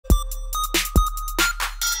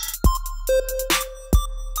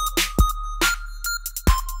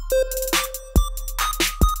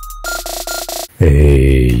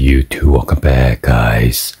Hey YouTube, welcome back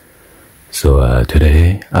guys. So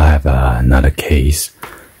today I have another case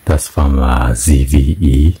that's from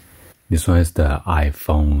ZVE. This one is the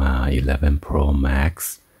iPhone 11 Pro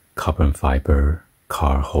Max carbon fiber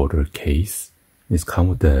card holder case. It comes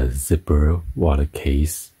with the zipper wallet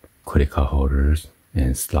case, credit card holders,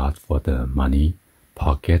 and slot for the money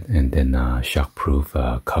pocket, and then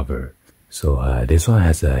shockproof cover. So this one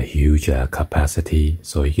has a huge capacity,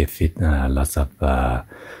 so you can fit lots of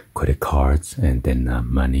credit cards and then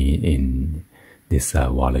money in this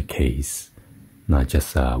wallet case. Not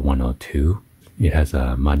just one or two. It has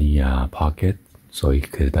a money pocket, so you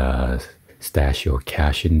could stash your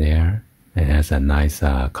cash in there. It has a nice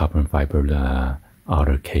carbon fiber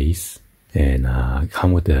outer case, and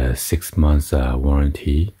come with a 6 months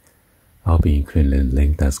warranty. I'll be including the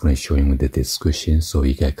link that's going to show you in the description so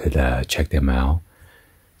you guys could check them out.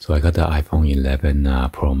 So I got the iPhone 11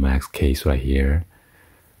 Pro Max case right here,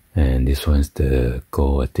 and this one's the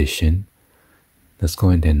Gold Edition. Let's go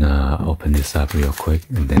and then open this up real quick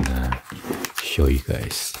and then show you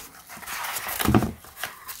guys.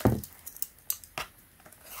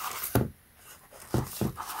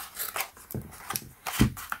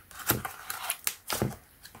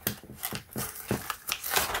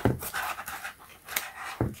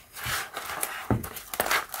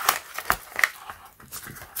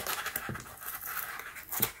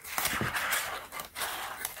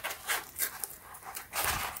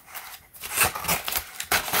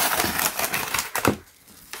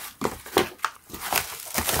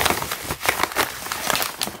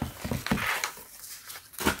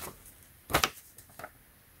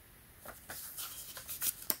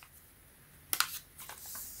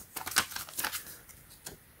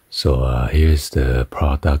 So here's the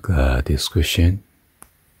product description.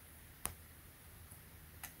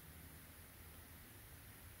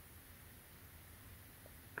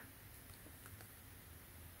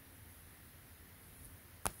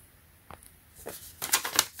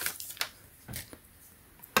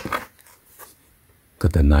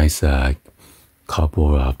 Got the nice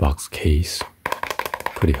cardboard box case,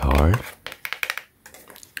 pretty hard,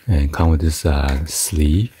 and come with this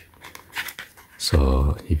sleeve.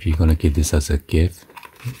 So if you're gonna give this as a gift,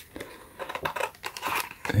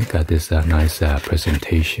 I got this nice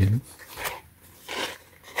presentation,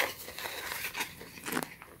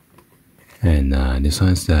 and this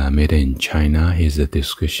one's made in China. Here's the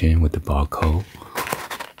description with the barcode.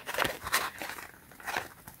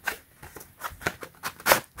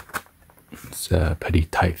 It's a pretty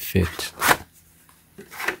tight fit.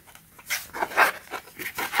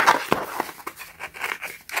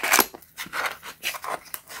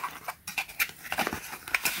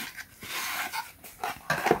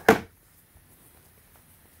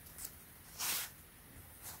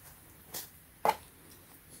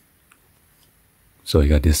 So you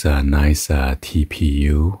got this nice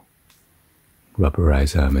TPU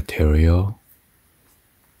rubberized material,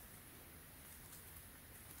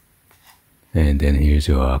 and then here's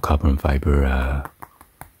your carbon fiber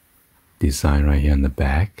design right here on the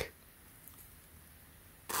back,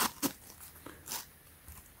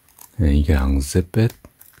 and you can unzip it.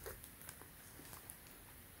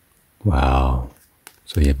 Wow!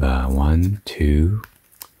 So you have 1, 2,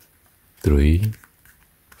 3,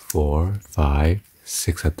 4, 5,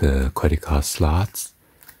 6 of the credit card slots,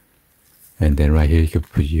 and then right here you can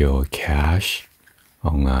put your cash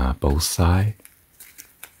on both sides,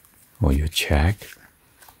 or your check.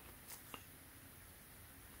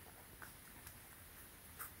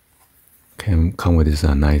 Can come with this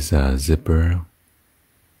nice zipper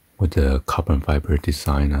with the carbon fiber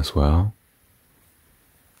design as well.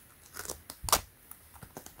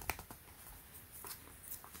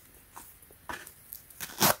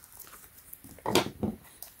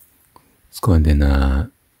 Go and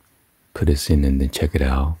then put this in and then check it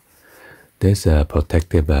out. There's a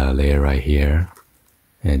protective layer right here,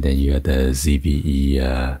 and then you have the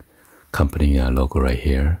ZVE company logo right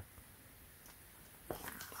here.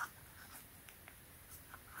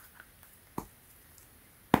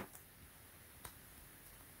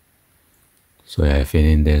 So I fit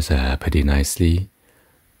in this pretty nicely.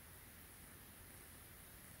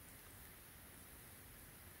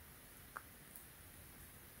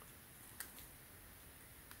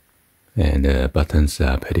 And the buttons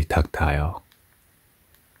are pretty tactile.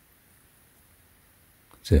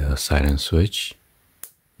 The silent switch,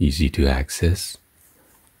 easy to access.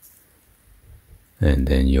 And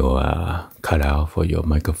then your cutout for your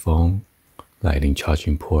microphone, lighting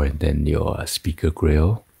charging port, and then your speaker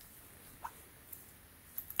grill.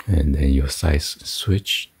 and then your size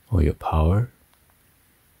switch or your power.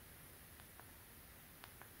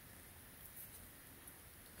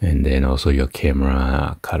 And then also your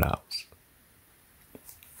camera cutouts.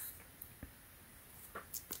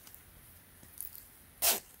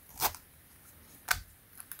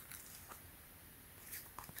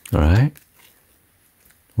 Alright.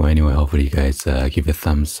 Well, anyway, hopefully you guys give a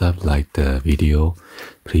thumbs up, like the video.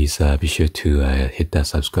 Please be sure to hit that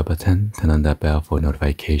subscribe button, turn on that bell for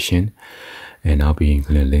notification. And I'll be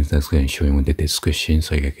including links that's going to show you in the description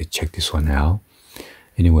so you guys can check this one out.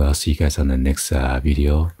 Anyway, I'll see you guys on the next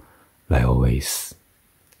video. Like always,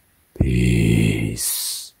 peace.